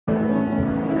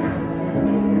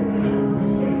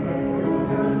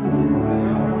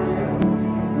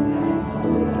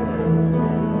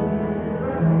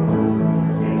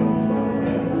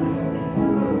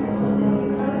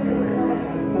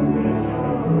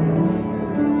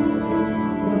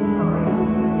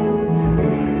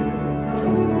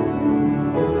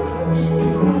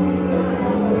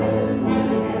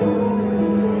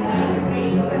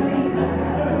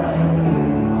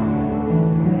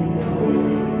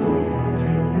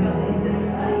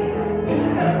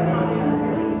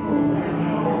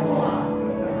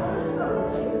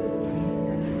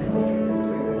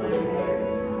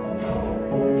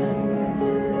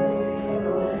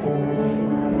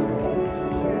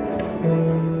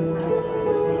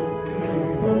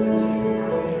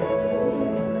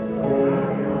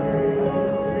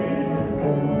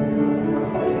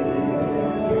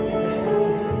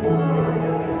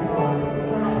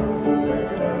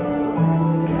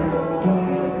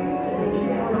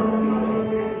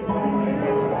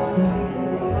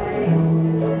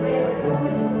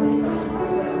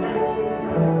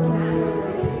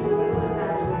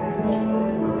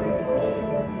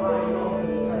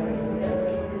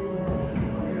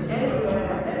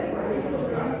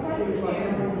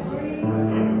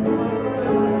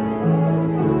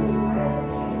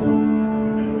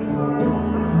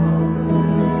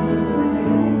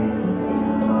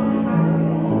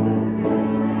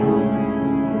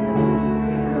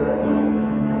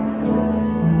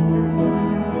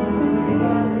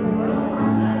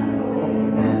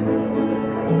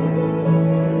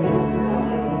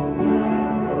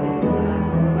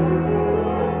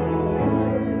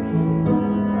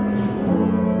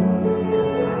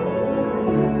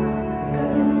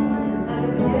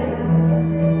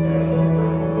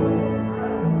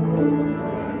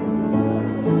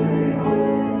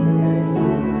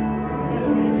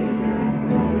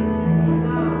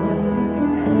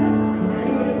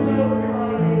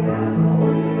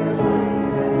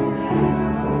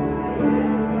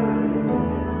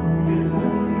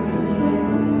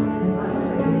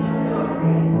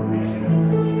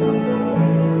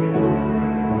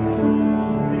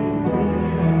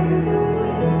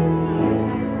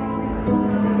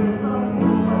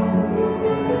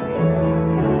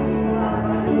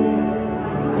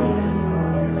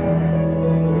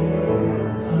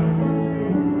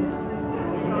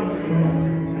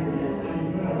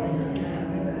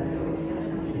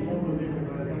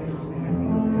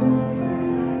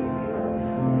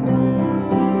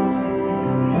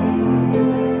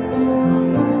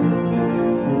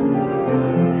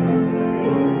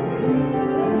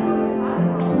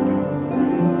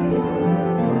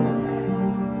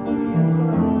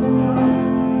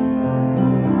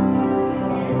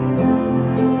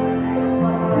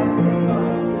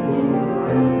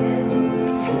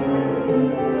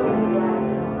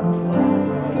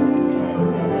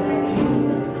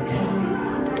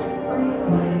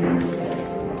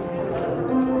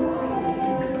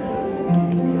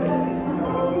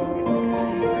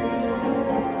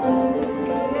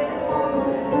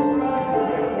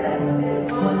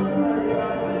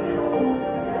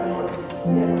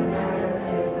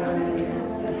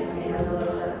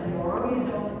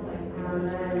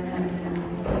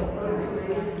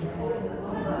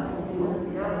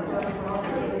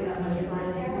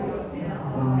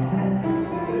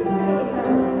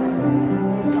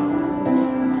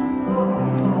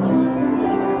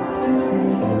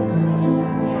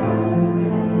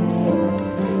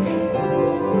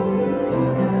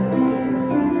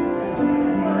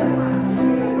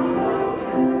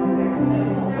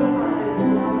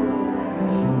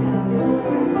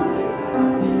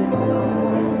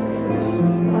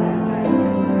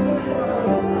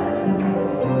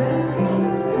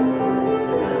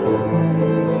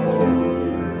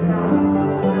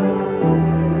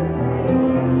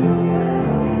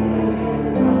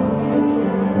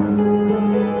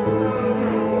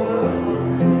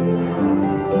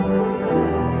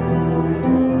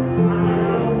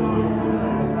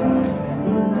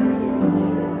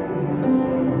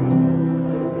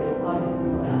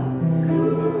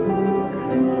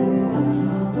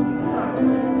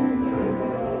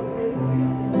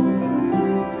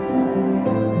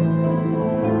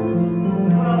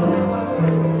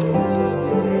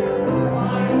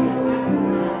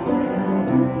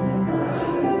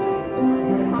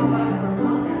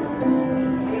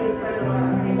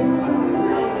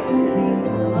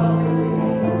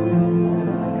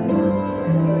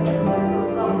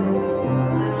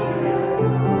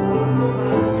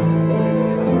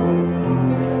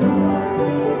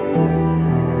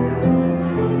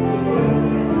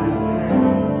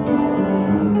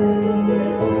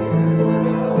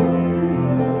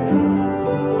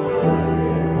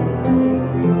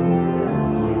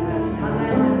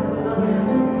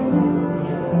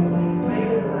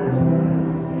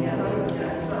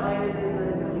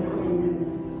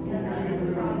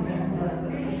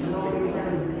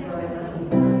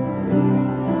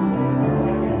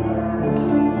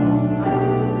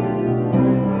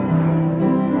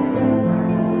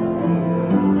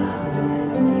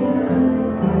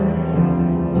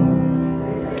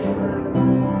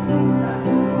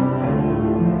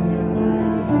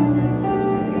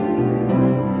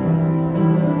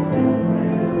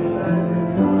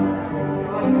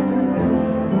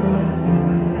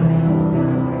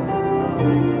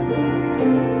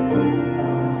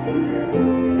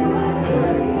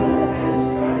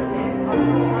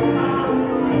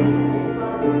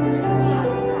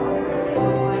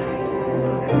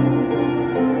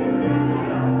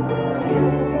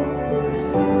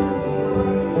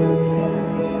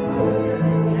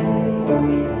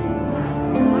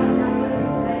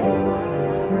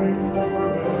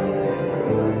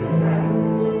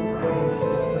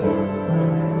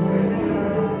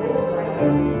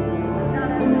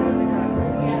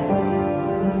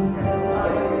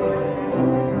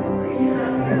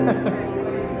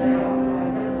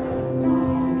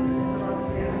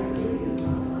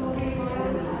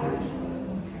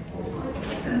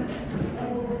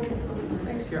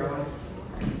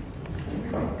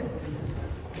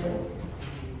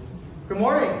Good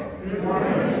morning. Good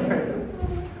morning.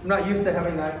 I'm not used to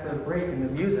having that break in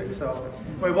the music, so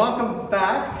welcome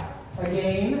back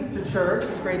again to church.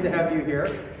 It's great to have you here.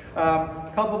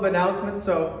 A couple of announcements.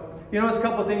 So you notice a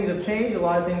couple of things have changed. A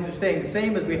lot of things are staying the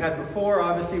same as we had before.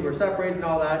 Obviously, we're separated and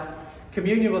all that.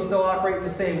 Communion will still operate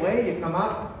the same way. You come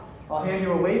up, I'll hand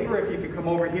you a wafer. If you could come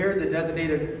over here, the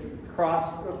designated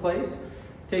cross place.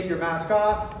 Take your mask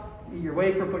off, eat your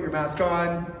wafer, put your mask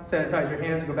on, sanitize your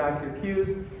hands, go back to your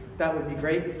pews. That would be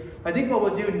great. I think what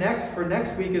we'll do next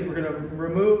week is we're going to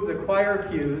remove the choir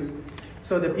pews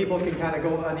so that people can kind of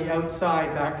go on the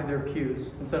outside back to their pews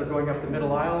instead of going up the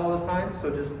middle aisle all the time. So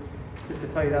just to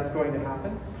tell you that's going to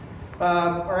happen.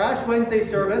 Our Ash Wednesday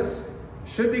service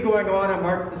should be going on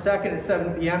March the 2nd at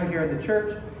 7 p.m. here in the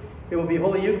church. It will be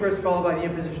Holy Eucharist followed by the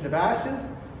imposition of ashes.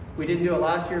 We didn't do it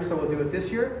last year, so we'll do it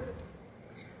this year.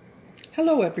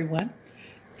 Hello, everyone.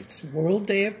 It's World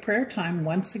Day of Prayer time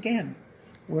once again.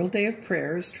 World Day of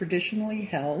Prayer is traditionally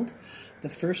held the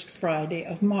first Friday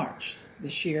of March,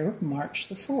 this year, March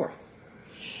the 4th.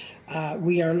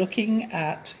 We are looking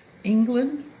at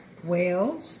England,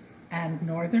 Wales, and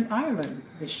Northern Ireland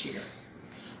this year.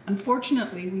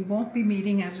 Unfortunately, we won't be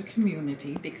meeting as a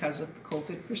community because of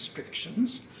COVID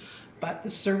restrictions, but the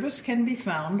service can be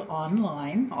found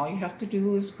online. All you have to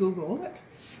do is Google it.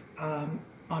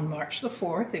 On March the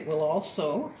 4th, it will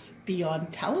also be on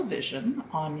television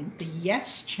on the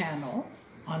Yes channel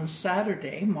on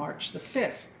Saturday, March the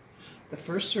 5th. The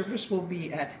first service will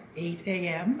be at 8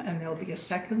 a.m. and there'll be a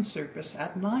second service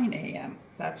at 9 a.m.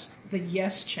 That's the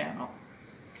Yes channel.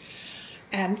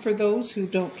 And for those who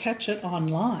don't catch it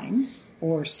online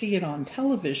or see it on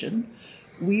television,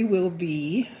 we will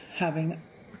be having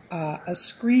a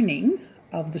screening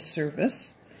of the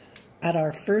service at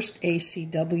our first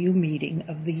ACW meeting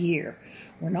of the year.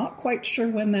 We're not quite sure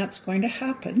when that's going to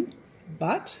happen,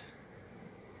 but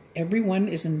everyone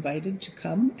is invited to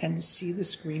come and see the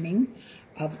screening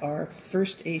of at our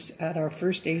first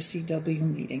ACW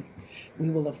meeting. We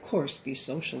will, of course, be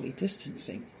socially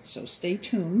distancing, so stay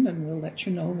tuned and we'll let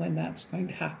you know when that's going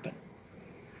to happen.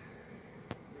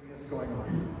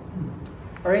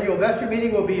 Our annual vestry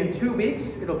meeting will be in 2 weeks.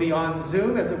 It'll be on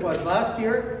Zoom as it was last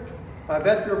year.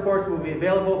 Vestry reports will be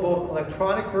available, both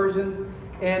electronic versions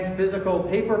and physical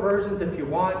paper versions if you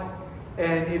want.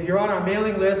 And if you're on our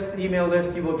mailing list, email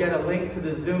list, you will get a link to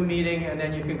the Zoom meeting and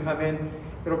then you can come in.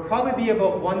 It'll probably be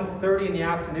about 1:30 in the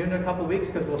afternoon in a couple of weeks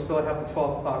because we'll still have the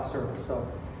 12 o'clock service. So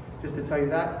just to tell you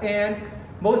that. And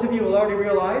most of you will already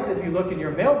realize if you look in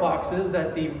your mailboxes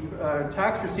that the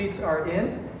tax receipts are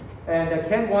in. And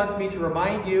Ken wants me to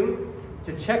remind you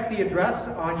to check the address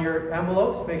on your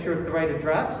envelopes, make sure it's the right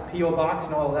address, P.O. box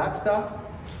and all of that stuff.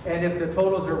 And if the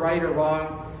totals are right or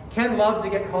wrong. Ken loves to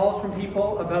get calls from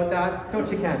people about that. Don't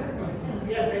you, Ken?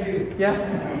 Yes, I do.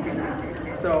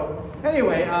 Yeah? So,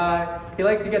 anyway, he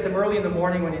likes to get them early in the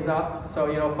morning when he's up.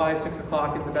 So, 5, 6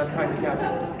 o'clock is the best time to catch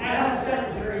him. I have a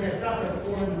secretary that's up at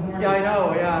 4 in the morning. Yeah, I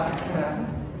know, yeah.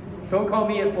 Don't call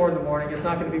me at 4 in the morning. It's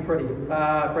not going to be pretty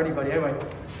for anybody. Anyway,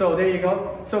 so there you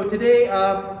go. So today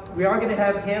we are going to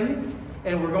have hymns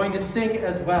and we're going to sing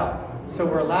as well. So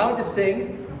we're allowed to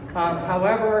sing.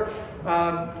 However,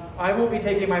 I won't be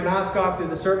taking my mask off through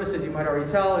the service, as you might already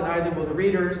tell, and neither will the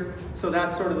readers. So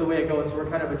that's sort of the way it goes. So we're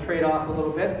kind of a trade-off a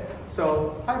little bit.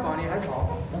 So, hi Bonnie, hi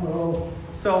Paul. Hello.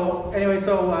 So anyway,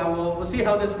 we'll see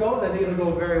how this goes. I think it'll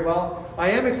go very well.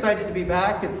 I am excited to be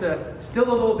back. It's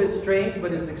still a little bit strange,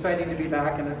 but it's exciting to be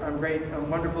back, and I'm great. I'm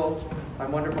wonderful.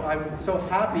 I'm so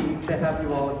happy to have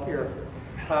you all here.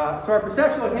 So our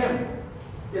processional hymn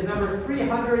is number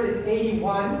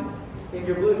 381 in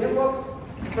your blue hymn books.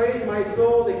 Praise my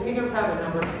soul, the King of Heaven,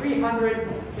 number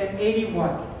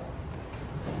 381.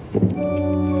 Thank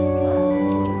you.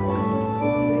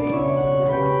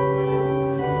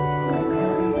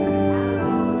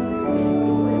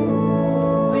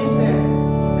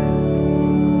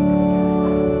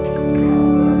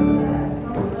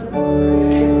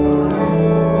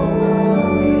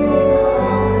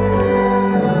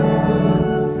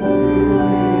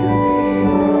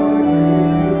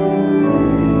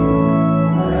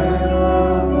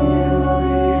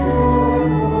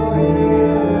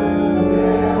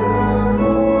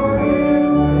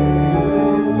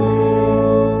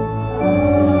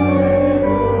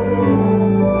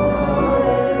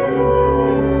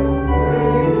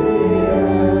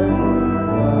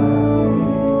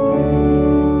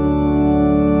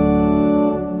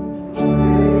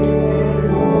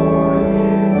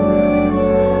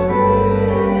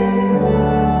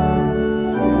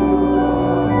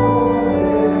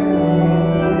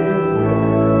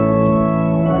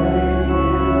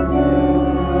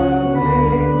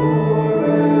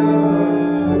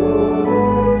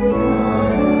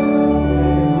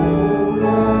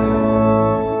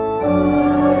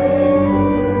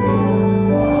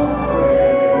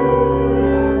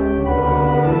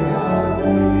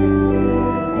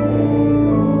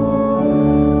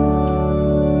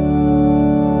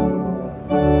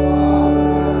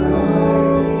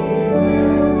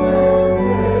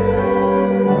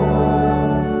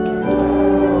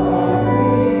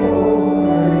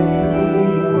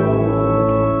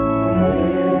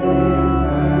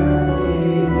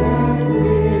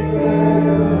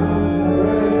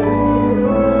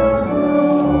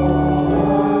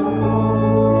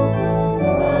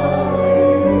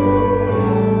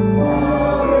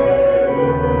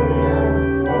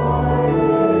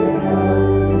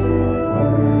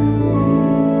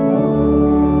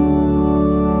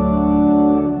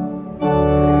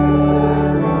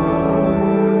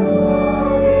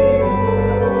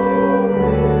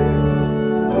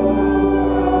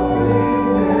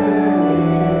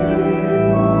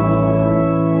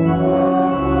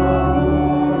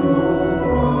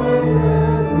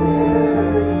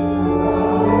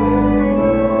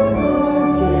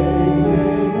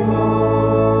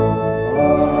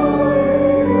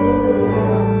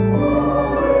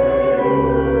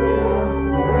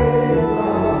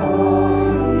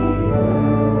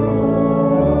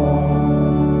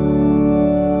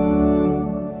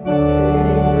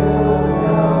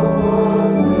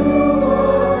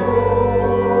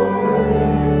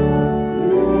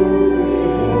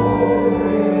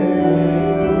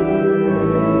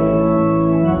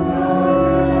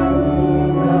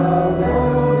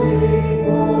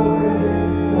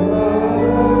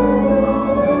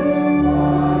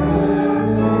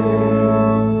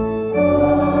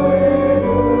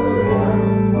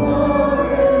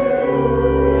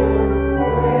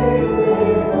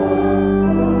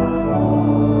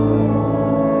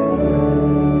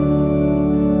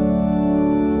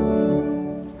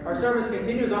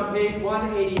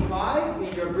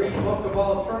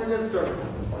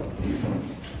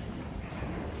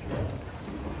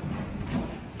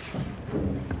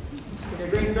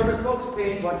 Service books,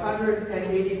 page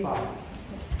 185.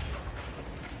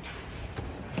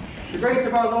 The grace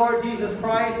of our Lord Jesus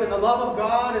Christ and the love of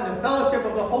God and the fellowship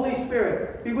of the Holy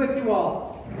Spirit be with you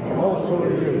all. Also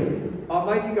with you.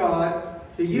 Almighty God,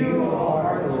 to you all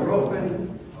hearts are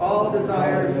open, all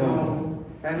desires known,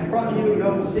 and from you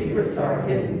no secrets are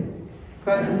hidden.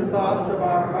 Cleanse the thoughts of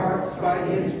our hearts by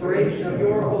the inspiration of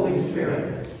your Holy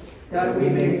Spirit, that we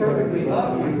may perfectly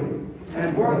love you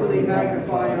and worthily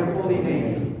magnify your holy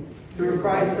name. Through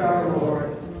Christ our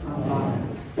Lord.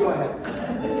 Amen. Go ahead.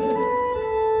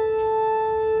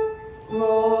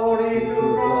 Glory to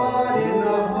God in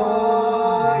the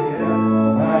highest,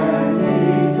 and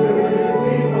peace to his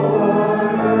people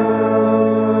on earth.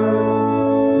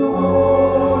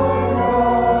 Lord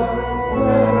God,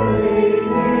 heavenly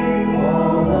King,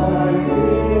 almighty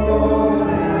God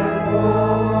and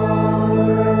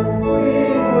Father, we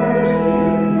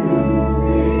worship you,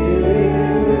 we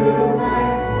give you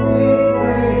thanks, we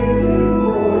praise you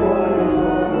for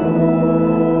your glory.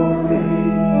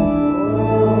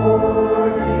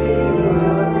 Lord Jesus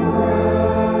Christ,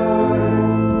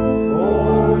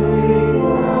 Holy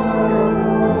Son of Father,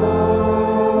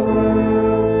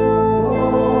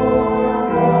 Lord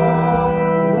God,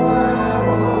 Lamb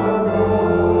of God,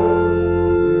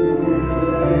 you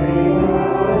take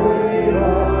away the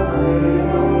sin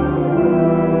of the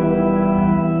world.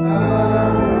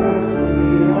 Have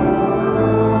mercy on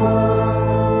us.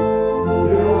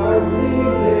 You are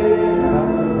seated at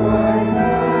the right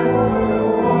hand of the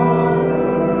Father.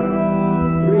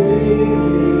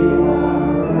 Receive our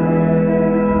prayer.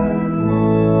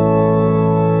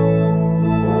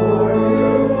 For you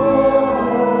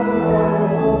alone are the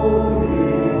Holy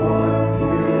One.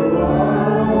 You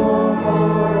alone are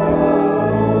the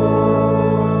Lord.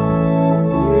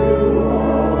 You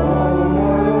alone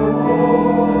are the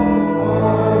Most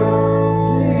High.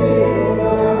 Jesus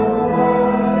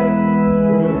Christ,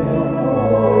 with the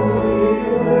Holy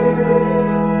Spirit,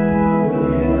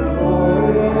 in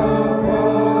glory of God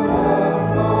the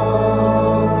Father.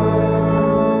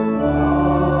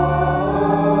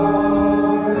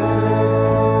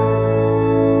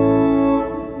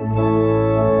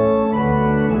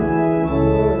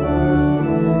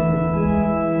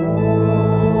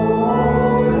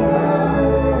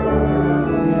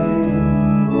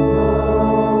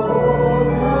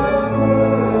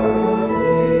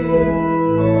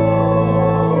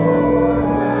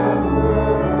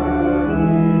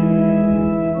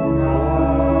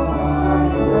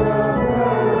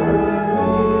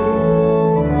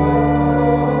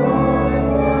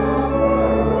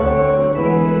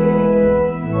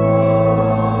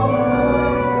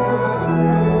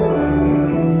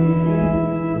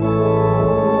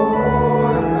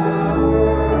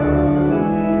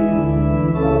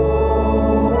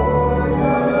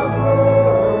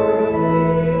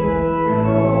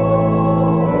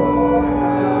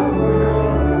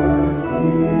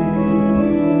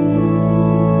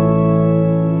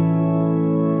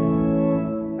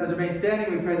 As we remain standing,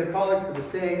 we pray the collect for this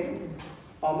day.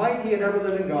 Almighty and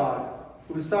ever-living God,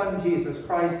 whose Son, Jesus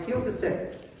Christ, healed the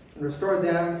sick and restored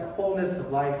them to wholeness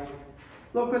of life,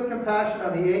 look with compassion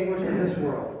on the anguish of this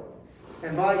world,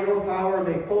 and by your power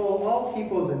make whole all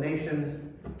peoples and nations,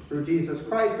 through Jesus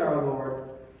Christ our Lord,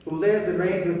 who lives and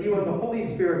reigns with you in the Holy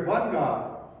Spirit, one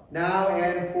God, now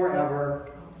and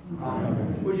forever.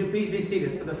 Amen. Would you please be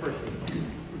seated for the first reading?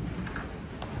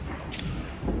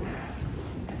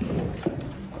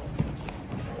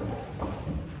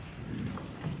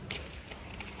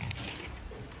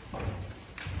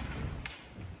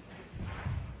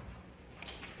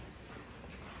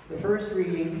 The first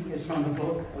reading is from the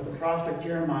book of the prophet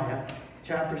Jeremiah,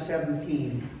 chapter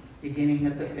 17, beginning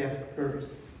at the 5th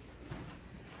verse.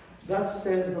 Thus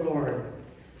says the Lord,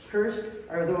 cursed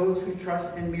are those who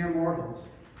trust in mere mortals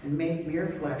and make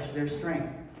mere flesh their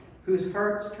strength, whose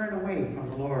hearts turn away from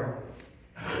the Lord.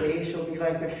 They shall be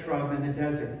like a shrub in the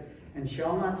desert, and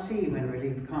shall not see when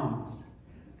relief comes.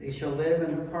 They shall live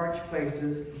in the parched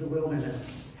places of the wilderness,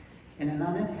 in an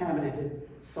uninhabited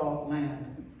salt land.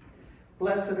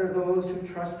 Blessed are those who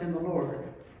trust in the Lord,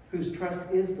 whose trust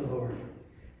is the Lord.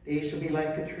 They shall be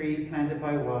like a tree planted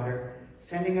by water,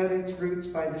 sending out its roots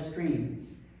by the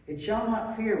stream. It shall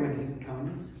not fear when heat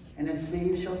comes, and its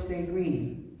leaves shall stay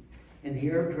green. In the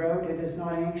year of drought it is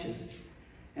not anxious,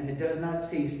 and it does not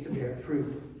cease to bear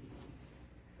fruit.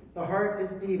 The heart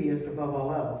is devious above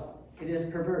all else. It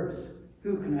is perverse.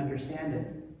 Who can understand it?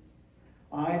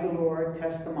 I, the Lord,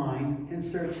 test the mind and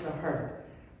search the heart,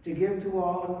 to give to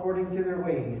all according to their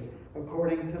ways,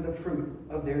 according to the fruit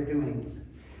of their doings.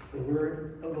 The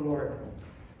word of the Lord.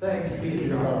 Thanks be to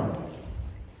God.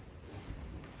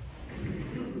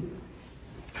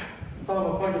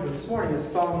 psalm appointed for this morning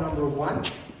is Psalm number 1.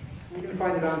 You can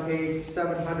find it on page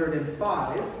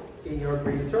 705 in your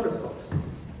green service books.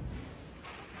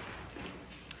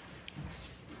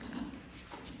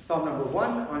 Psalm number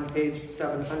 1 on page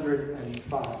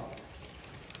 705.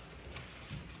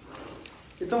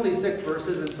 It's only 6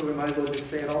 verses, and so we might as well just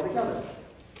say it all together.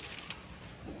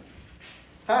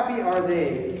 Happy are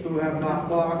they who have not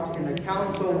walked in the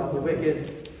counsel of the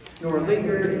wicked, nor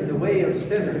lingered in the way of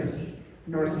sinners,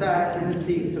 nor sat in the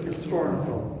seats of the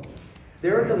scornful.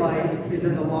 Their delight is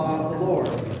in the law of the Lord,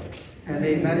 and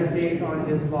they meditate on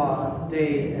his law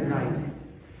day and night.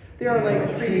 They are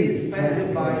like trees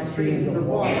planted by streams of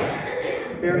water,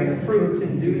 bearing fruit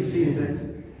in due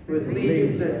season, with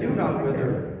leaves that do not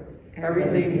wither.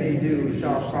 Everything they do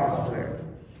shall prosper.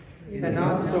 And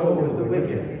not so with the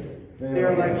wicked. They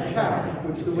are like chaff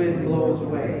which the wind blows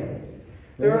away.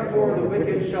 Therefore the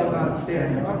wicked shall not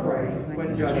stand upright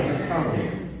when judgment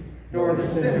comes, nor the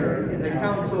sinner in the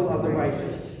counsel of the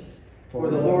righteous.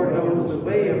 For the Lord knows the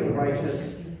way of the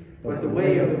righteous, but the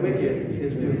way of the wicked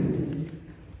is doomed.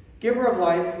 Giver of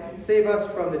life, save us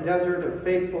from the desert of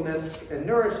faithfulness, and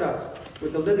nourish us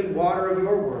with the living water of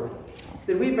your word,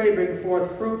 that we may bring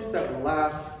forth fruit that will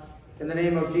last. In the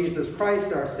name of Jesus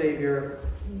Christ, our Savior.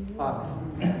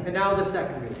 Amen. And now the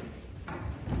second reading.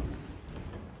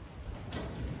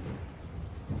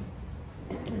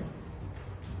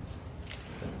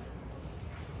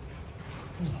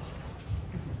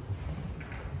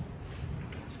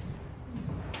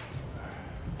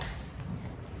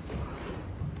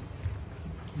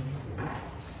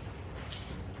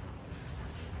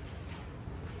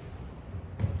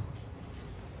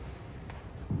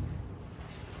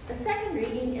 The second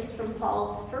reading is from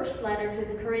Paul's first letter to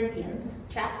the Corinthians,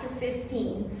 chapter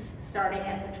 15, starting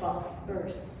at the 12th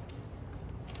verse.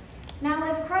 Now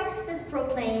if Christ is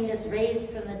proclaimed as raised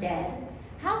from the dead,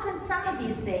 how can some of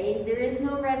you say there is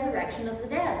no resurrection of the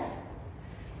dead?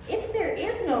 If there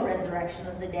is no resurrection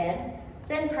of the dead,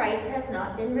 then Christ has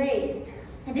not been raised.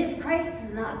 And if Christ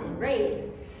has not been raised,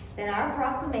 then our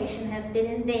proclamation has been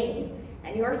in vain,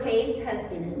 and your faith has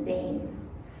been in vain.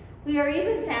 We are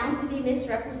even found to be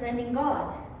misrepresenting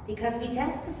God, because we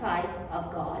testify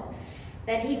of God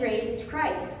that he raised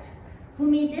Christ,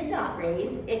 whom he did not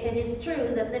raise, if it is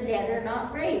true that the dead are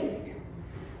not raised.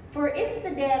 For if the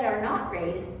dead are not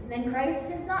raised, then Christ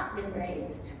has not been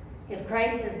raised. If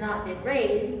Christ has not been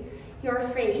raised, your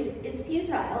faith is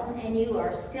futile, and you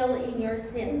are still in your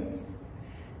sins.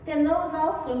 Then those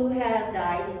also who have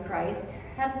died in Christ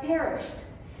have perished.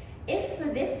 If for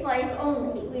this life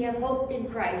only we have hoped in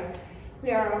Christ,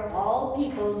 we are of all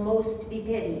people most to be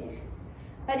pitied.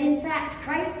 But in fact,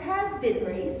 Christ has been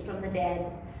raised from the dead,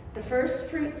 the first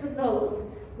fruits of those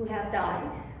who have died.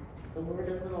 The word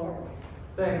of the Lord.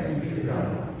 Thanks be to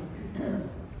God.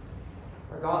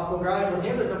 Our gospel graduate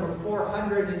hymn is number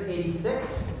 486,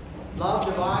 Love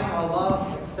Divine, All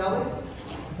Love Excelling.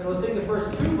 And we'll sing the first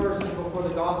 2 verses before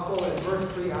the gospel and verse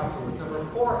 3 afterwards, number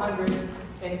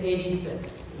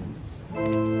 486.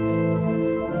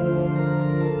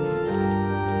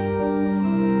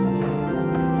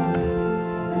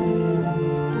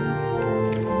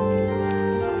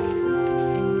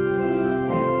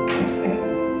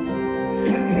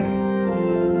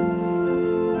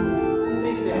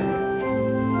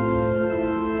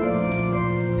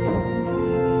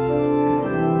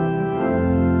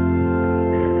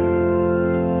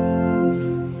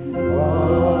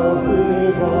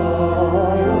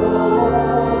 Divine, all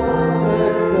love,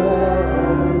 excellent.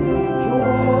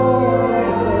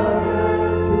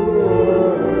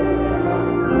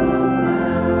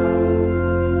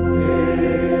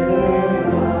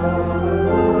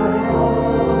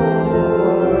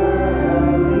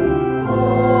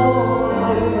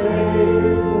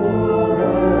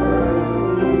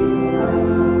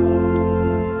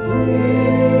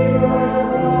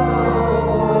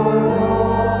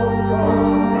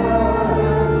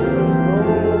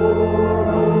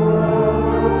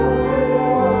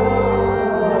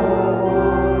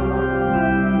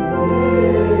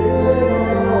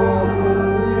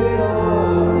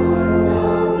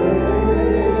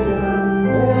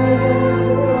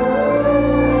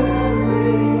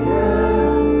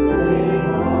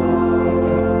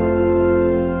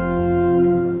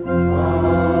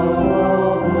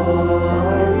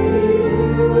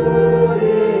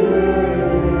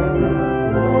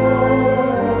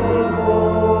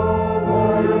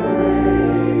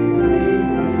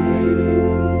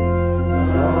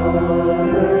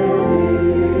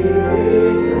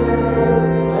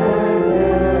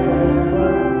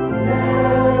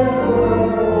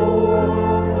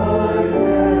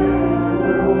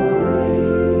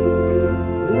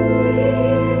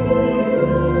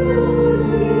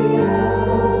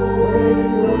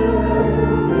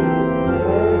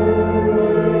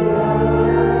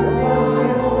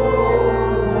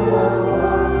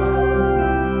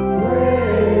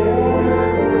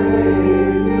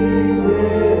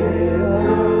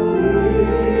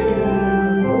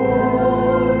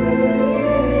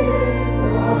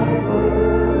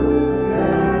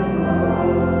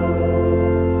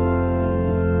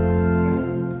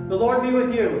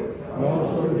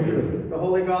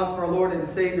 our Lord and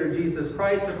Savior Jesus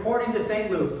Christ according to St.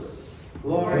 Luke.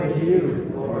 Glory to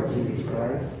you, Lord Jesus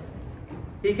Christ.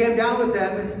 He came down with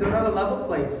them and stood on a level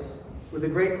place with a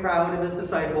great crowd of his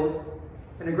disciples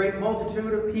and a great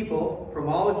multitude of people from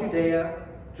all of Judea,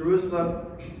 Jerusalem,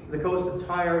 and the coast of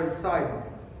Tyre and Sidon.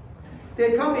 They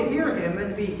had come to hear him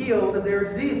and to be healed of their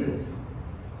diseases,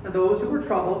 and those who were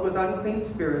troubled with unclean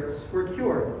spirits were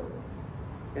cured.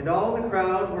 And all in the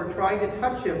crowd were trying to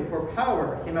touch him, for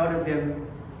power came out of him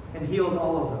and healed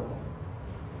all of them.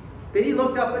 Then he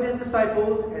looked up at his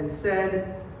disciples and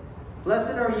said,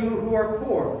 "Blessed are you who are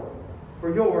poor,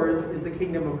 for yours is the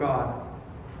kingdom of God.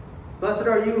 Blessed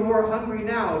are you who are hungry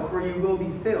now, for you will be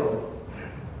filled.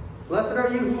 Blessed are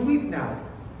you who weep now,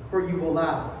 for you will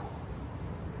laugh.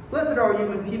 Blessed are you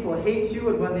when people hate you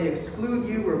and when they exclude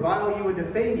you, revile you, and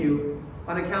defame you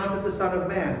on account of the Son of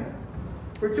Man.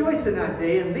 Rejoice in that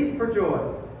day and leap for joy,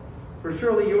 for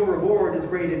surely your reward is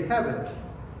great in heaven,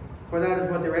 for that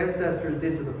is what their ancestors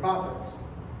did to the prophets.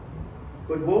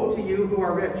 But woe to you who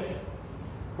are rich,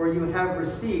 for you have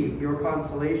received your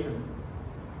consolation.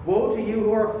 Woe to you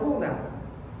who are full now,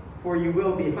 for you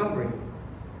will be hungry.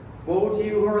 Woe to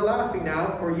you who are laughing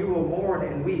now, for you will mourn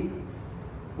and weep.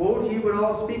 Woe to you when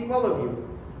all speak well of you,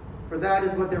 for that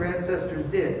is what their ancestors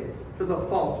did to the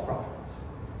false prophets."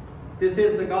 This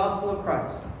is the gospel of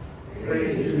Christ.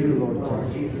 Praise to you,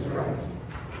 Lord Jesus Christ.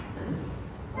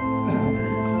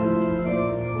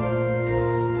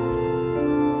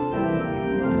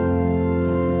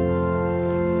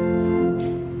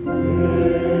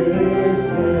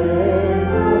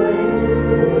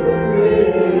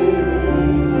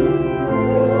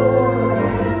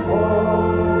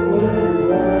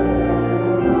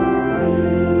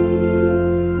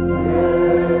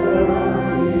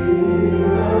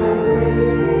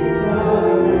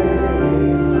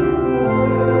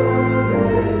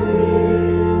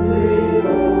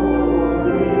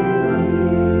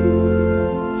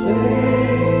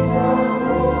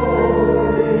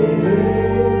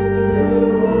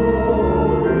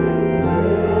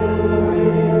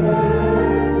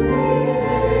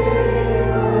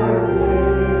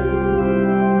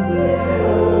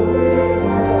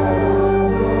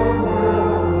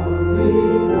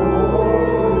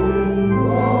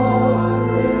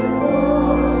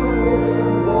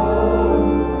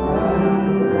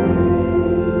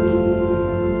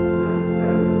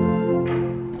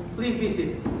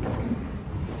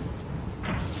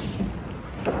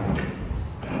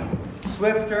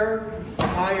 Swifter,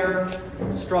 higher,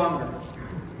 stronger.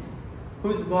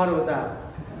 Whose motto is that?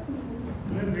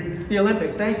 The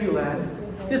Olympics. Thank you, lad.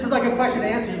 This is like a question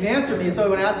and answer. You can answer me, and so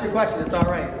when I ask you a question, it's all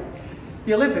right.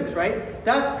 The Olympics, right?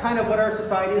 That's kind of what our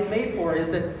society is made for,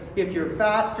 is that if you're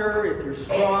faster, if you're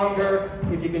stronger,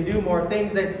 if you can do more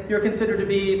things, that you're considered to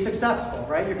be successful,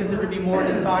 right? You're considered to be more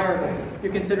desirable.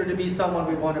 You're considered to be someone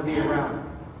we want to be around.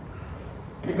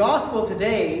 The gospel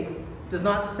today does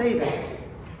not say that.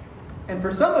 And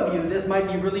for some of you, this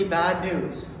might be really bad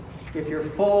news. If you're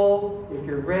full, if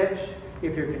you're rich,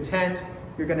 if you're content,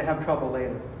 you're going to have trouble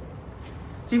later.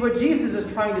 See, what Jesus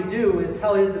is trying to do is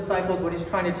tell his disciples what he's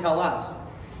trying to tell us,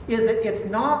 is that it's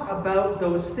not about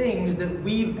those things that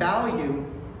we value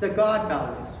that God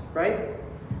values, right?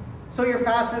 So you're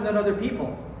faster than other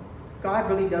people. God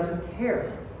really doesn't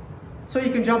care. So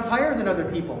you can jump higher than other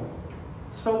people.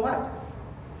 So what?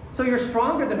 So you're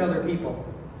stronger than other people.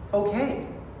 Okay.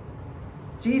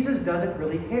 Jesus doesn't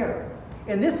really care.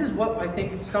 And this is what I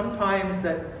think sometimes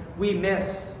that we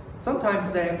miss,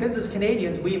 sometimes as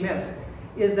Canadians we miss,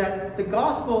 is that the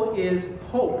gospel is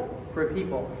hope for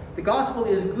people. The gospel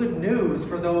is good news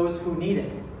for those who need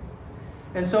it.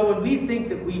 And so when we think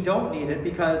that we don't need it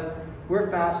because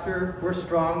we're faster, we're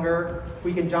stronger,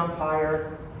 we can jump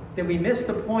higher, then we miss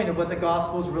the point of what the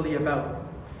gospel is really about.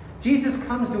 Jesus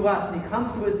comes to us and he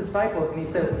comes to his disciples and he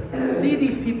says, "See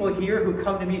these people here who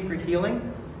come to me for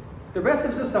healing? The rest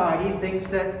of society thinks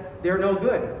that they're no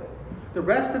good. The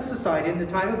rest of society, in the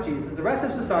time of Jesus, the rest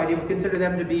of society would consider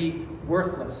them to be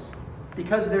worthless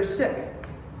because they're sick,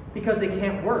 because they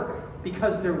can't work,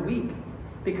 because they're weak,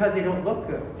 because they don't look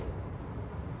good.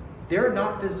 They're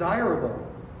not desirable.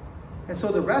 And so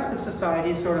the rest of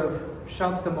society sort of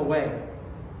shoves them away.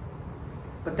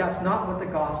 But that's not what the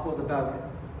gospel is about.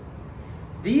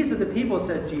 These are the people,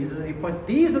 said Jesus, and he points,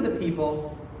 these are the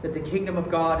people that the kingdom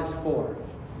of God is for.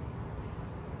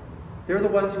 They're the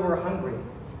ones who are hungry.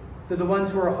 They're the ones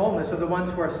who are homeless, or the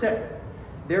ones who are sick.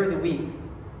 They're the weak.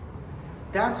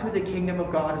 That's who the kingdom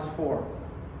of God is for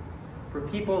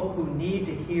people who need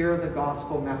to hear the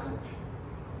gospel message.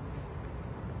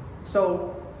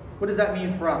 So, what does that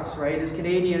mean for us, right? As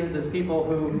Canadians, as people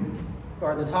who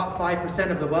are the top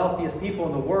 5% of the wealthiest people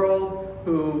in the world,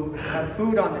 who have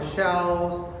food on the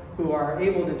shelves, who are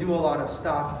able to do a lot of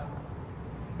stuff.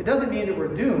 It doesn't mean that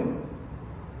we're doomed,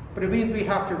 but it means we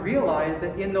have to realize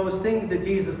that in those things that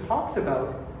Jesus talks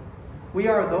about, we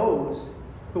are those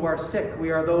who are sick,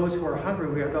 we are those who are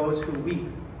hungry, we are those who weep.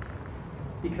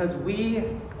 Because we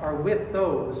are with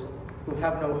those who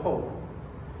have no hope.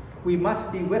 We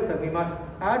must be with them, we must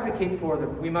advocate for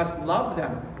them, we must love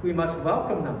them, we must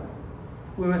welcome them.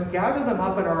 We must gather them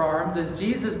up in our arms as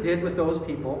Jesus did with those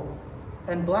people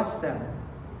and bless them.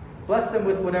 Bless them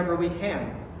with whatever we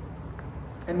can.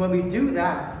 And when we do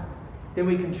that, then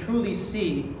we can truly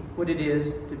see what it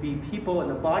is to be people in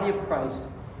the body of Christ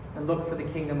and look for the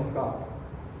kingdom of God.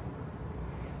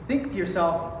 Think to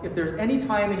yourself, if there's any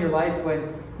time in your life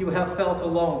when you have felt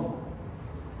alone,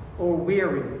 or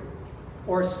weary,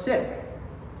 or sick,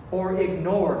 or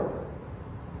ignored,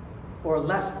 or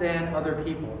less than other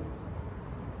people.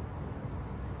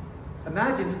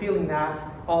 Imagine feeling that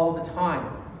all the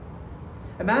time.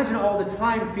 Imagine all the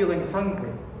time feeling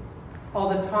hungry, all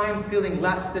the time feeling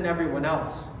less than everyone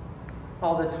else,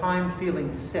 all the time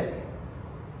feeling sick.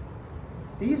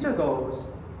 These are those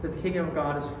that the kingdom of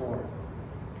God is for.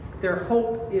 Their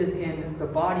hope is in the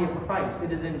body of Christ.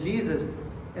 It is in Jesus,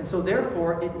 and so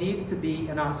therefore it needs to be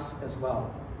in us as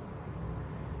well.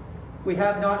 We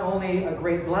have not only a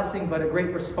great blessing, but a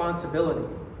great responsibility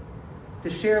to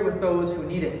share with those who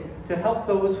need it, to help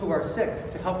those who are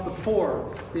sick, to help the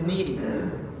poor, the needy,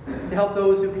 to help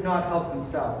those who cannot help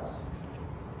themselves,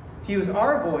 to use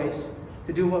our voice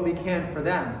to do what we can for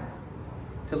them,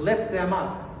 to lift them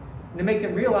up, and to make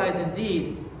them realize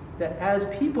indeed that as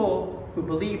people who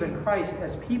believe in Christ,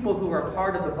 as people who are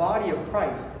part of the body of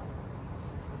Christ,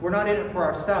 we're not in it for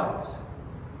ourselves,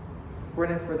 we're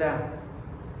in it for them.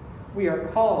 We are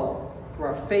called through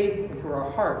our faith and through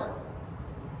our heart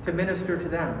to minister to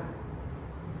them.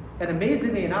 And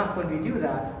amazingly enough, when we do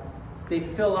that, they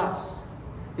fill us.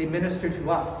 They minister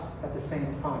to us at the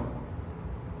same time.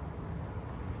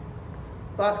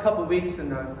 Last couple of weeks,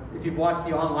 if you've watched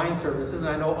the online services, and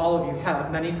I know all of you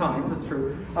have many times, it's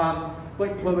true,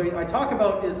 what I talk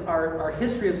about is our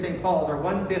history of St. Paul's, our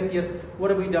 150th, what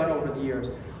have we done over the years.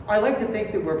 I like to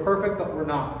think that we're perfect, but we're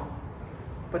not.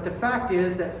 But the fact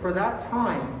is that for that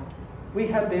time, we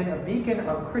have been a beacon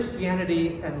of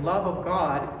Christianity and love of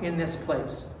God in this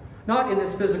place. Not in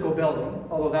this physical building,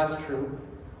 although that's true,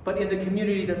 but in the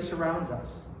community that surrounds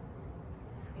us.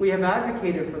 We have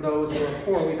advocated for those who are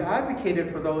poor. We've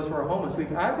advocated for those who are homeless.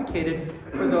 We've advocated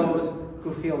for those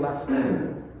who feel less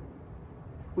than.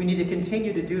 We need to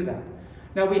continue to do that.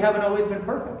 Now, we haven't always been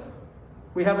perfect.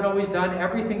 We haven't always done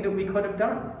everything that we could have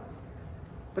done.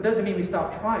 But it doesn't mean we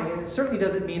stop trying, and it certainly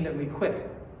doesn't mean that we quit.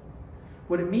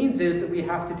 What it means is that we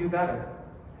have to do better.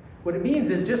 What it means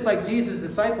is, just like Jesus'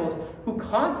 disciples, who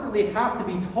constantly have to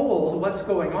be told what's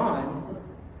going on,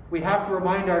 we have to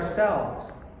remind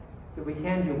ourselves that we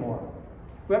can do more.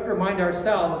 We have to remind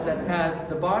ourselves that as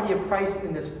the body of Christ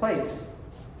in this place,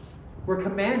 we're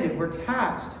commanded, we're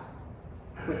tasked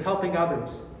with helping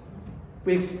others.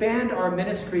 We expand our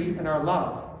ministry and our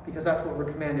love, because that's what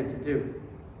we're commanded to do.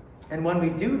 And when we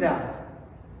do that,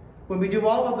 when we do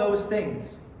all of those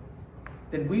things,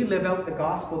 then we live out the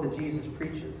gospel that Jesus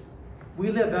preaches. We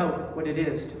live out what it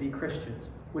is to be Christians,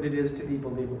 what it is to be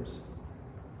believers.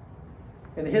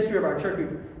 In the history of our church,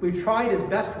 we've tried as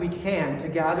best we can to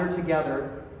gather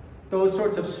together those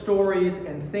sorts of stories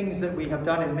and things that we have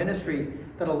done in ministry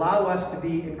that allow us to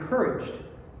be encouraged,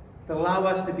 that allow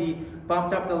us to be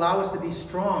bumped up, that allow us to be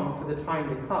strong for the time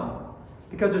to come.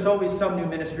 Because there's always some new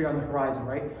ministry on the horizon,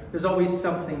 right? There's always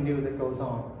something new that goes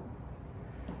on.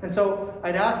 And so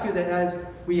I'd ask you that as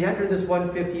we enter this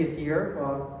 150th year,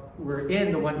 we're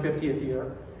in the 150th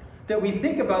year, that we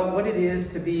think about what it is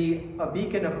to be a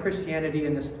beacon of Christianity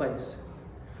in this place.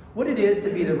 What it is to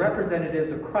be the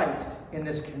representatives of Christ in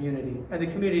this community and the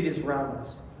communities around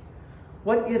us.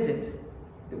 What is it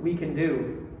that we can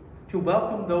do to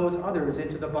welcome those others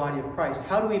into the body of Christ?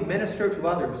 How do we minister to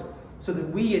others so that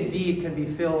we indeed can be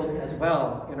filled as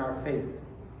well in our faith?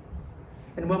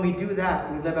 And when we do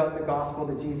that, we live out the gospel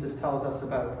that Jesus tells us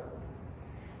about.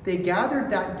 They gathered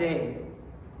that day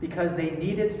because they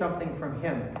needed something from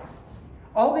him.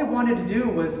 All they wanted to do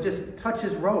was just touch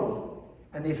his robe,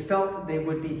 and they felt they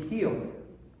would be healed.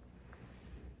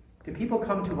 Do people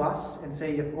come to us and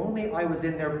say, if only I was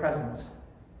in their presence,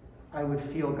 I would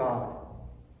feel God?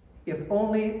 If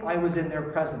only I was in their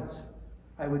presence,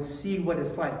 I would see what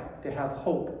it's like to have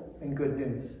hope and good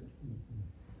news.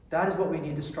 That is what we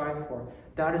need to strive for.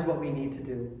 That is what we need to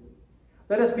do.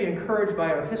 Let us be encouraged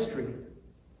by our history,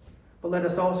 but let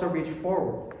us also reach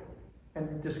forward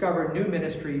and discover new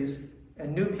ministries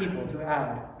and new people to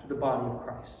add to the body of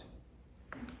Christ.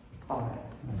 Amen.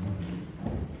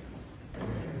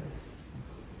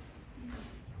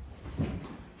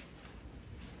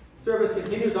 Service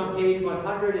continues on page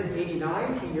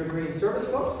 189 in your green service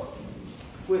books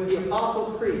with the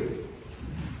Apostles' Creed,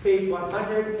 page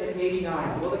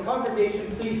 189. Will the congregation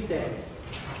please stand?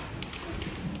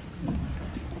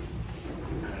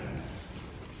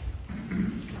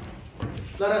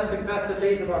 Let us confess the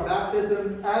faith of our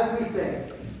baptism as we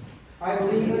say, I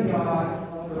believe in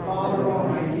God, the Father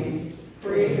Almighty,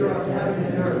 creator of heaven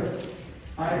and earth.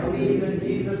 I believe in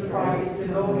Jesus Christ,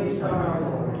 his only Son, our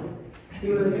Lord. He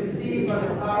was conceived by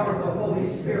the power of the Holy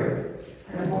Spirit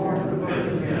and born of the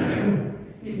Virgin Mary.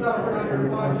 He suffered under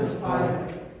Pontius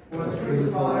Pilate, was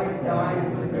crucified, died,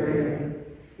 and was buried.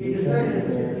 He descended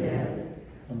into the dead.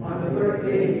 On the third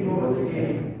day he rose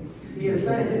again. He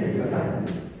ascended into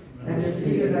heaven and is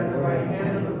seated at the right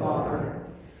hand of the Father.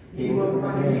 He will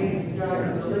come again to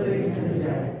judge the living and the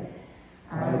dead.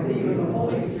 I believe in the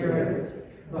Holy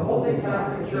Spirit, the Holy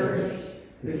Catholic Church,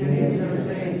 the communion of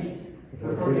saints,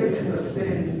 the forgiveness of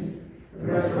sins,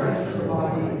 the resurrection of the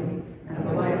body, and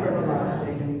the life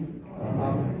everlasting.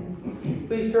 Amen.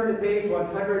 Please turn to page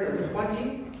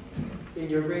 120 in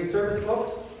your green service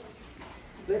books.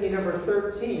 Litany number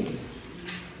 13.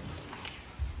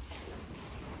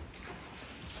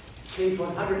 Page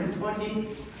 120,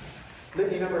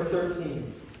 litany number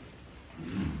 13.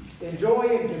 In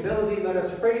joy and humility, let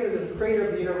us pray to the Creator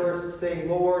of the universe, saying,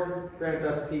 Lord, grant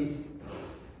us peace.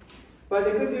 By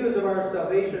the good news of our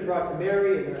salvation brought to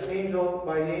Mary and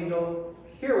by the angel,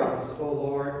 hear us, O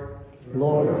Lord.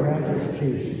 Lord, grant us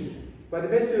peace. By the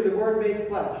mystery of the Word made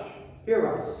flesh, hear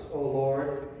us, O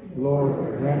Lord.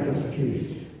 Lord, grant us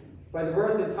peace. By the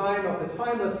birth and time of the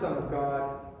timeless Son of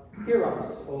God, hear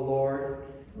us, O Lord.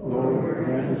 Lord,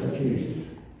 grant us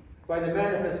peace. By the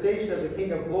manifestation of the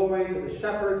King of glory to the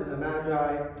shepherds and the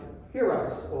magi, hear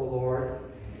us, O Lord.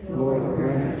 Lord,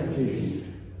 grant us peace.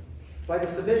 By the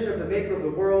submission of the Maker of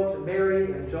the world to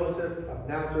Mary and Joseph of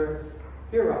Nazareth,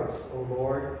 hear us, O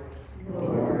Lord.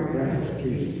 Lord, grant us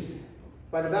peace.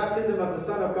 By the baptism of the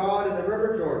Son of God in the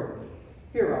river Jordan,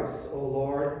 hear us, O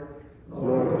Lord.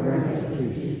 Lord, grant us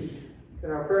peace. In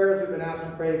our prayers, we've been asked to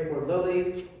pray for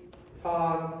Lily,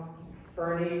 Tom,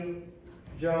 Ernie,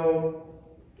 Joe,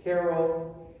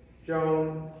 Carol,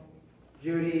 Joan,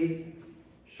 Judy,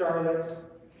 Charlotte,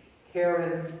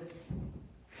 Karen,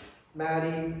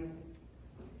 Maddie,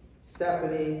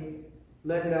 Stephanie,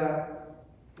 Linda,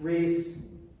 Reese,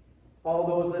 all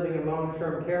those living in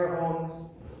long-term care homes,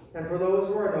 and for those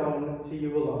who are known to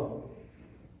you alone.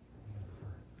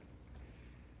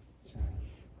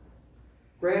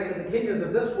 Grant that the kingdoms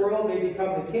of this world may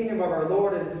become the kingdom of our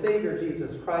Lord and Savior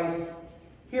Jesus Christ.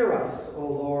 Hear us, O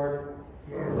Lord.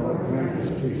 Lord, grant us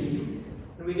peace.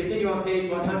 And we continue on page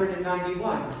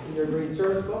 191 in your green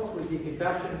service books with the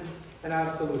confession and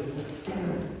absolution.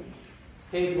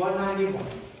 Page 191.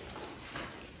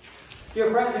 Dear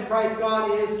friends in Christ,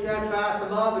 God is steadfast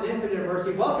in love and infinite in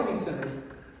mercy, welcoming sinners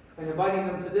and inviting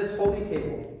them to this holy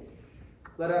table.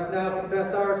 Let us now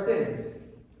confess our sins,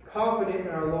 confident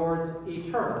in our Lord's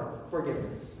eternal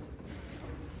forgiveness.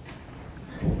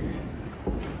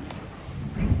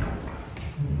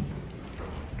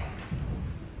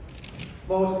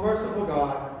 Most merciful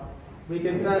God, we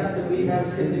confess that we have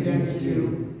sinned against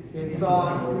you in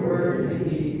thought, word, and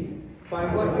deed, by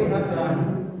what we have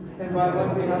done and by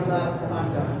what we have left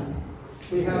undone.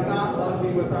 We have not loved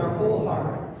you with our whole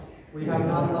heart. We have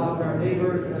not loved our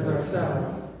neighbors as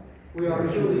ourselves. We are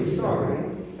truly sorry,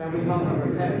 and we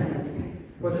humbly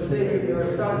repent. For the sake of your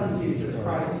Son, Jesus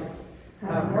Christ,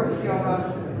 have mercy on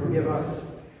us and forgive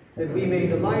us, that we may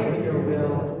delight in your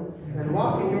will and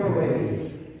walk in your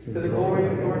ways, to the glory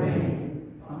of your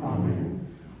name.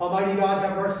 Amen. Almighty God,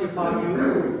 have mercy upon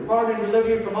you, pardon and deliver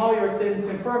you from all your sins,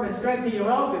 confirm and strengthen you in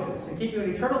all goodness, and keep you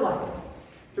in eternal life.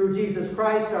 Through Jesus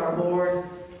Christ our Lord.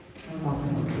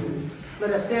 Amen.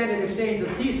 Let us stand in exchange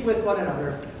of peace with one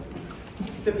another.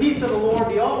 The peace of the Lord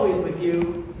be always with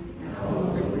you.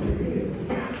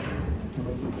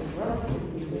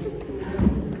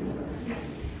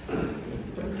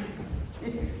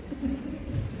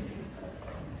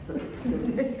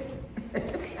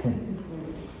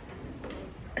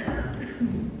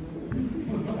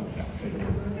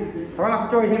 Our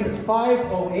offertory hymn is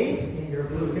 508 in your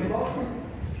blue hymn box.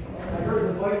 I heard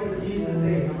the voice of Jesus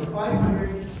say, number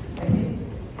 508.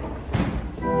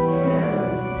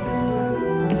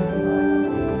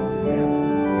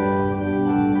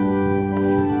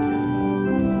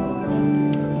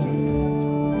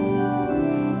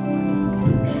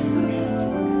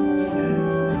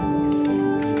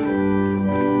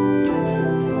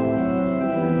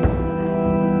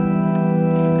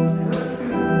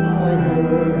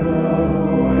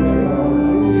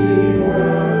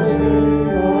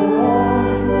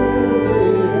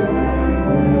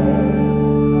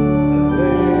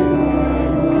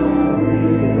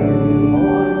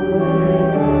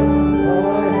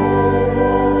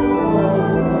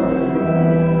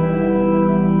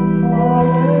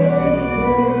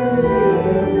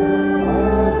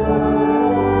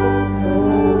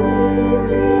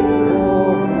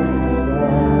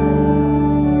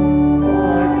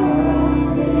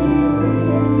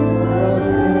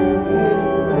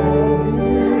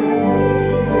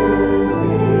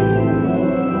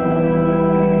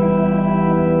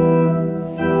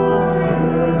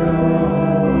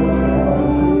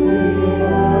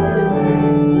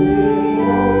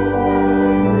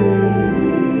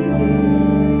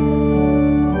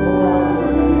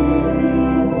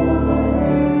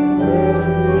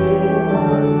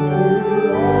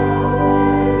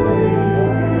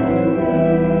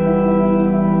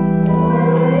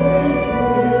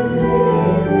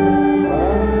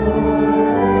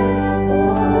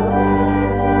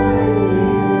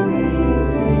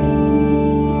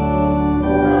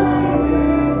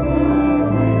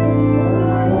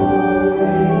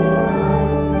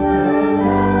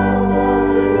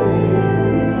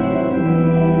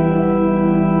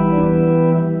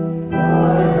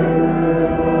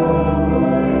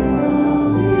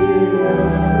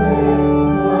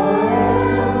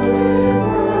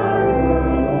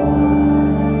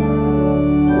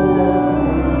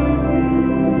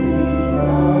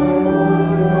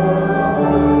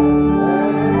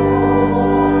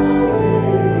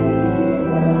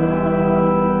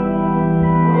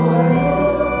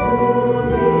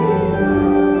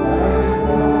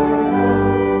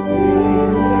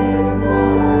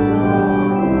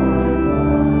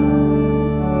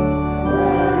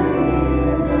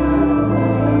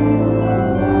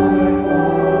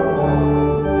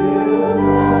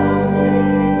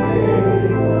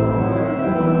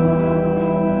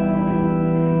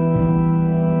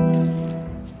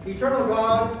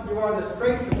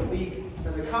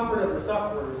 of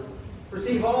sufferers,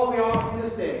 receive all we offer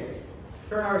this day.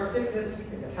 Turn our sickness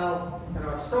into health and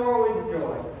our sorrow into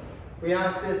joy. We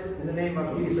ask this in the name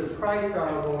of Jesus Christ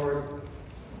our Lord.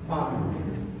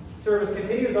 Amen. Service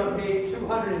continues on page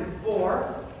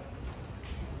 204.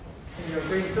 In your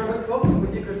green service books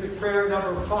with Eucharistic prayer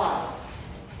number 5.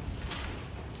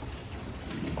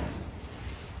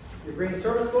 Your green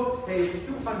service books, page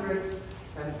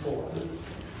 204.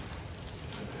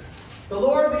 The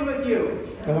Lord be with you.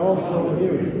 And also with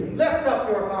you. Lift up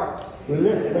your hearts. We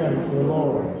lift them to the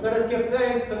Lord. Let us give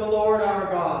thanks to the Lord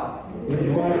our God. It is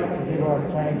right to give our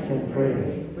thanks and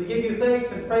praise. We give you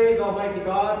thanks and praise, Almighty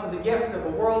God, for the gift of a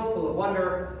world full of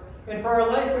wonder, and for our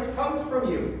life which comes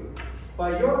from you.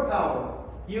 By your power,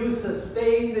 you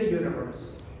sustain the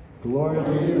universe. Glory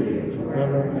to you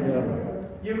forever and ever.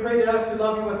 You created us to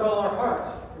love you with all our heart,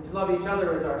 and to love each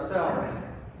other as ourselves.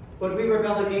 But we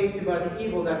rebel against you by the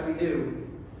evil that we do.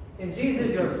 In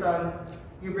Jesus, your Son,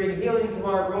 you bring healing to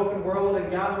our broken world and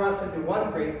gather us into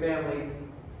one great family.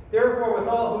 Therefore, with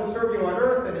all who serve you on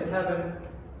earth and in heaven,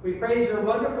 we praise your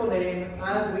wonderful name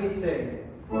as we sing.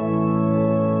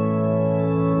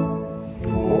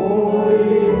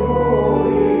 Holy,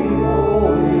 holy,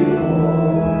 holy Lord,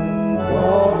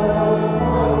 God of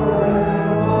power and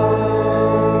might,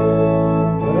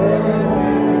 heaven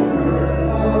and earth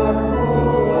are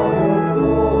full of your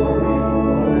glory.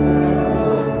 Hosanna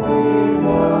in the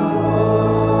highest.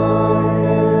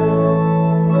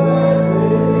 Blessed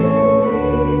is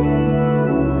he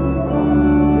who comes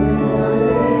in the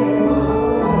name of the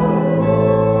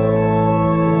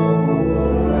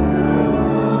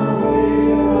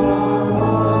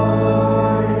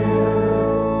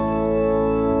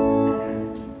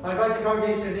I invite the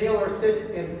congregation to kneel or sit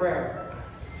in prayer.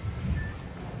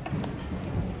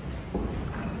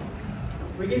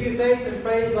 We give you thanks and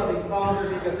praise, loving Father,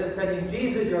 because in sending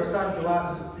Jesus, your Son, to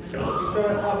us, you showed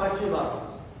us how much you love us.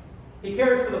 He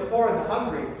cares for the poor and the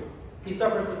hungry. He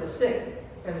suffered for the sick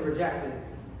and the rejected.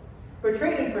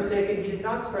 Betrayed and forsaken, he did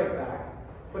not strike back,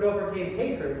 but overcame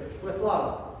hatred with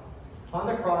love. On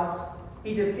the cross,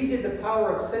 he defeated the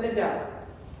power of sin and death.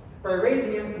 By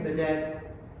raising him from the dead,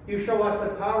 you show us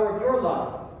the power of your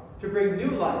love to bring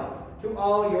new life to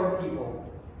all your people.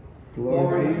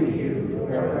 Glory to you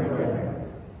forever and ever.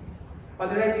 On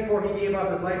the night before he gave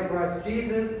up his life for us,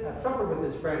 Jesus, at supper with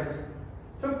his friends,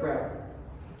 took bread,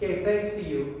 gave thanks to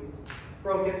you,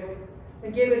 broke it,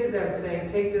 and gave it to them,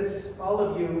 saying, "Take this, all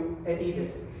of you, and eat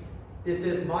it. This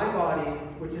is my body,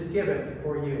 which is given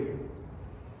for you."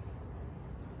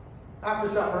 After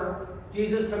supper,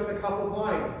 Jesus took the cup of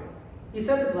wine. He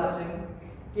said the blessing,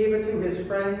 gave it to his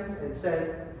friends, and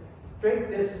said, "Drink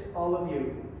this, all of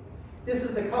you. This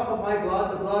is the cup of my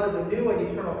blood, the blood of the new and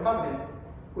eternal covenant,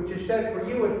 which is shed for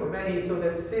you and for many, so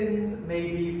that sins may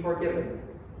be forgiven.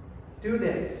 Do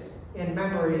this in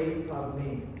memory of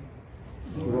me."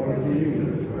 Glory to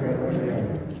you forever and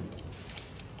ever.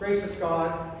 Gracious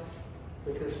God,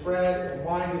 with this bread and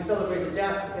wine, we celebrate the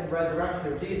death and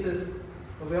resurrection of Jesus,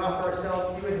 and we offer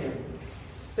ourselves to you in him.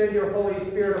 Send your Holy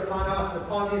Spirit upon us and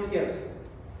upon these gifts,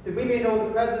 that we may know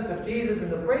the presence of Jesus in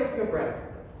the breaking of bread,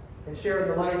 and share in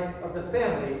the life of the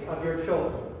family of your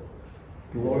children.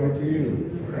 Glory to you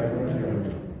forever and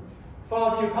ever.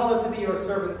 Father, you call us to be your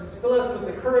servants. Fill us with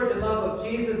the courage and love of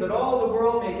Jesus, that all the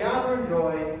world may gather in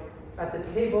joy at the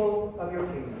table of your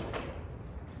kingdom.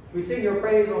 We sing your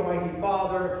praise, Almighty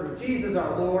Father, through Jesus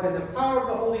our Lord, and the power of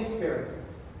the Holy Spirit,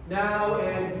 now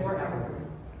and forever.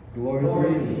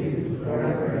 Glory to you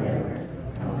forever and ever.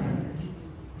 Amen.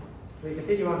 We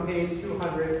continue on page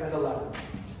 211.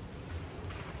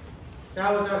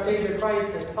 Now, as our Savior Christ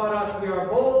has taught us, we are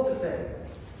bold to say,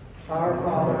 "Our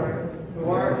Father, who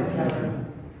art in heaven,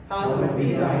 hallowed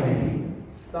be thy name.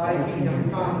 Thy kingdom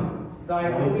come, thy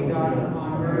will be done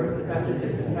on earth as it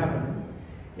is in heaven.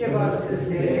 Give us this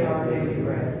day our daily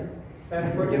bread,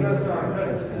 and forgive us our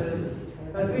trespasses,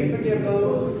 as we forgive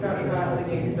those who trespass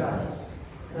against us.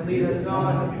 And lead us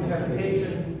not into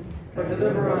temptation, but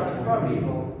deliver us from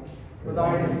evil. For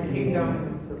thine is the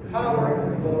kingdom, the power,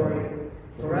 and the glory,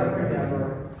 forever and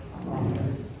ever.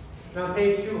 Amen." Now, on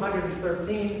page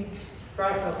 213,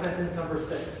 fractional sentence number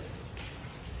 6.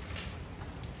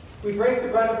 We break the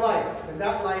bread of life, and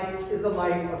that life is the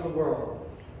light of the world.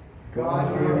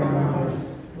 God, you are among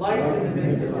us, light in the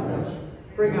midst of us.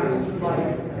 Bring us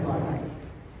light and life.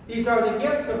 These are the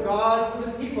gifts of God for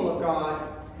the people of God.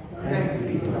 Thanks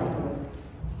be to God.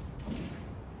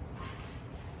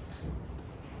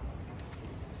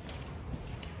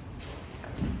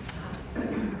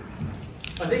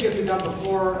 I think as we've done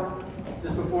before,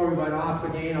 just before we went off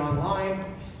again online,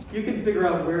 You can figure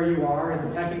out where you are in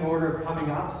the pecking order of coming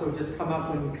up, so just come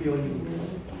up when you feel you need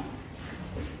to.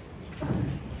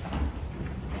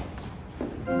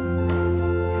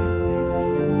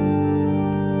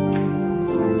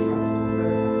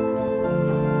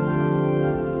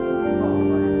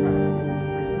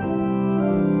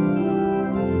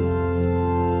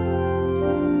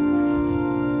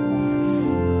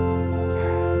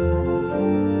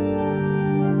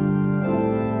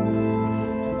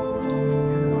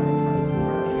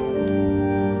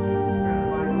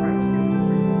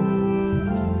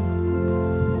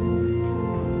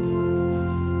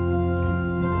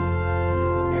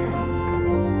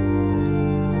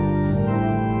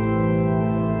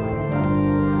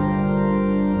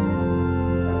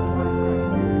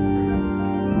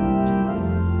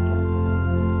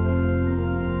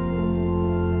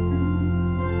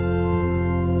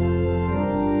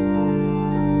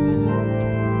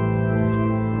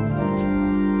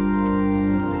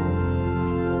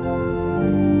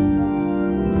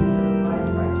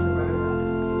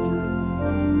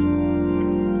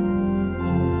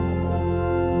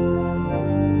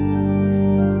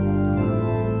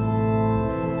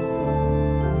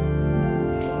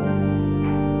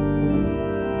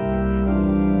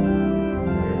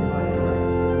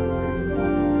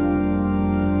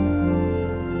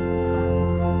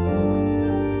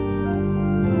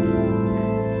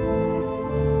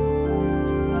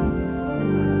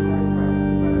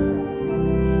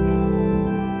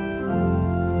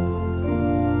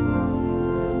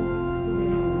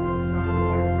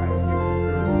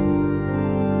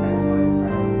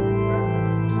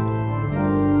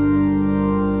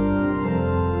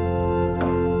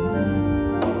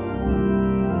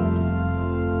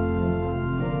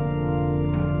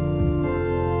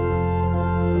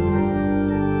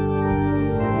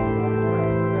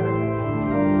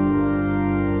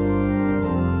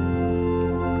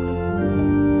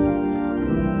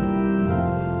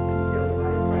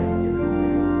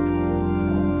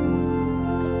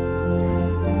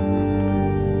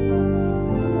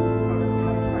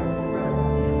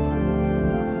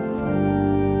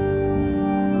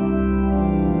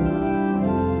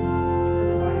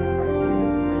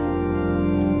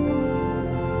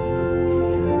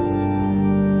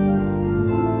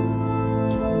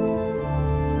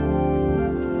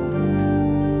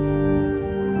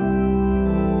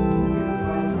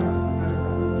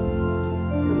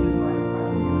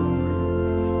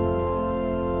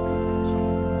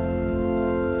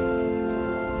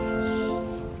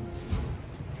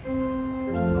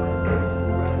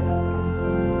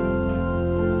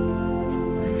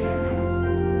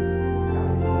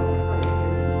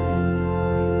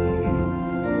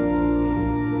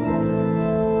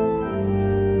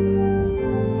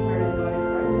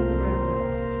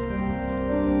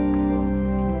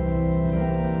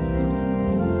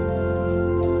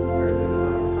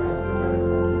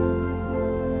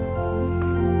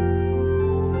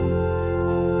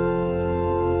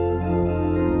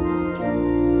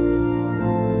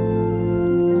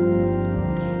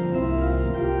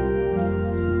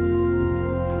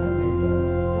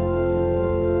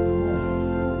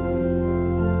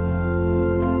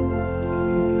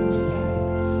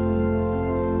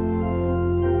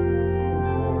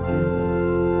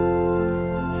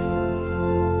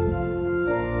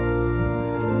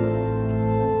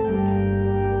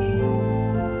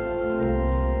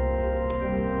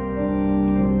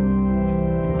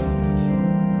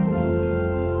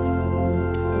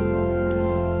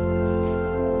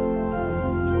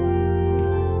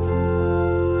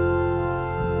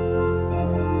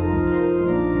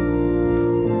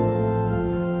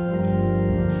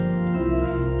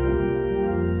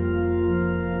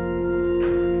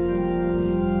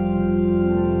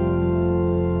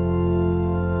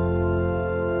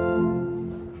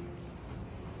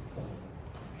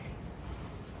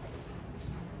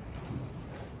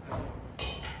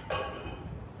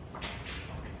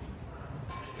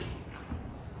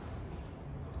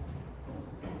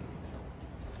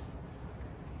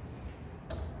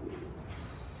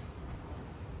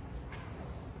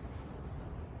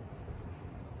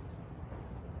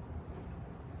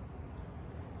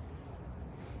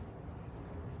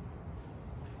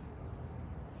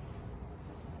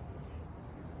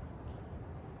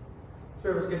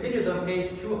 Service continues on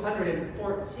page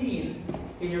 214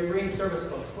 in your green service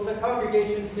books. Will the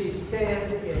congregation please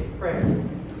stand in prayer?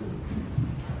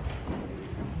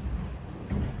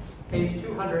 Page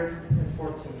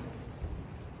 214.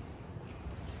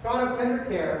 God of tender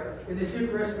care, in this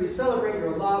Eucharist we celebrate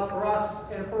your love for us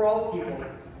and for all people.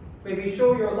 May we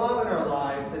show your love in our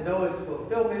lives and know its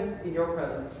fulfillment in your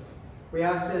presence. We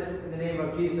ask this in the name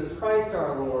of Jesus Christ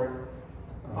our Lord.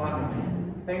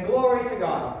 Amen. And glory to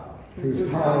God, whose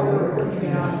power working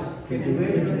in us can do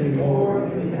infinitely more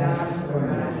than we can ask or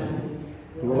imagine.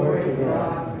 Glory to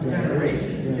God from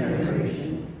generation to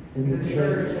generation, in the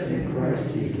church and in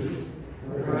Christ Jesus,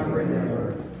 forever and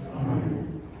ever.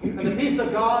 Amen. And the peace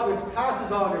of God, which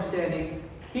passes all understanding,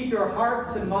 keep your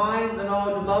hearts and minds in the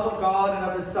knowledge and love of God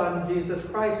and of His Son, Jesus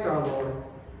Christ our Lord.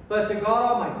 Blessed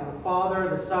God Almighty, the Father,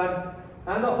 the Son,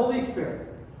 and the Holy Spirit,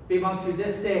 be amongst you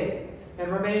this day,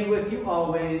 and remain with you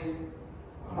always.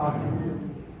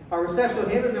 Amen. Our recessional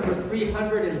hymn is number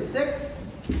 306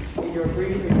 in your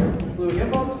blue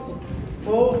hymn books.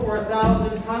 Oh, for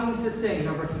 1,000 tongues to sing,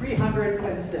 number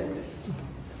 306.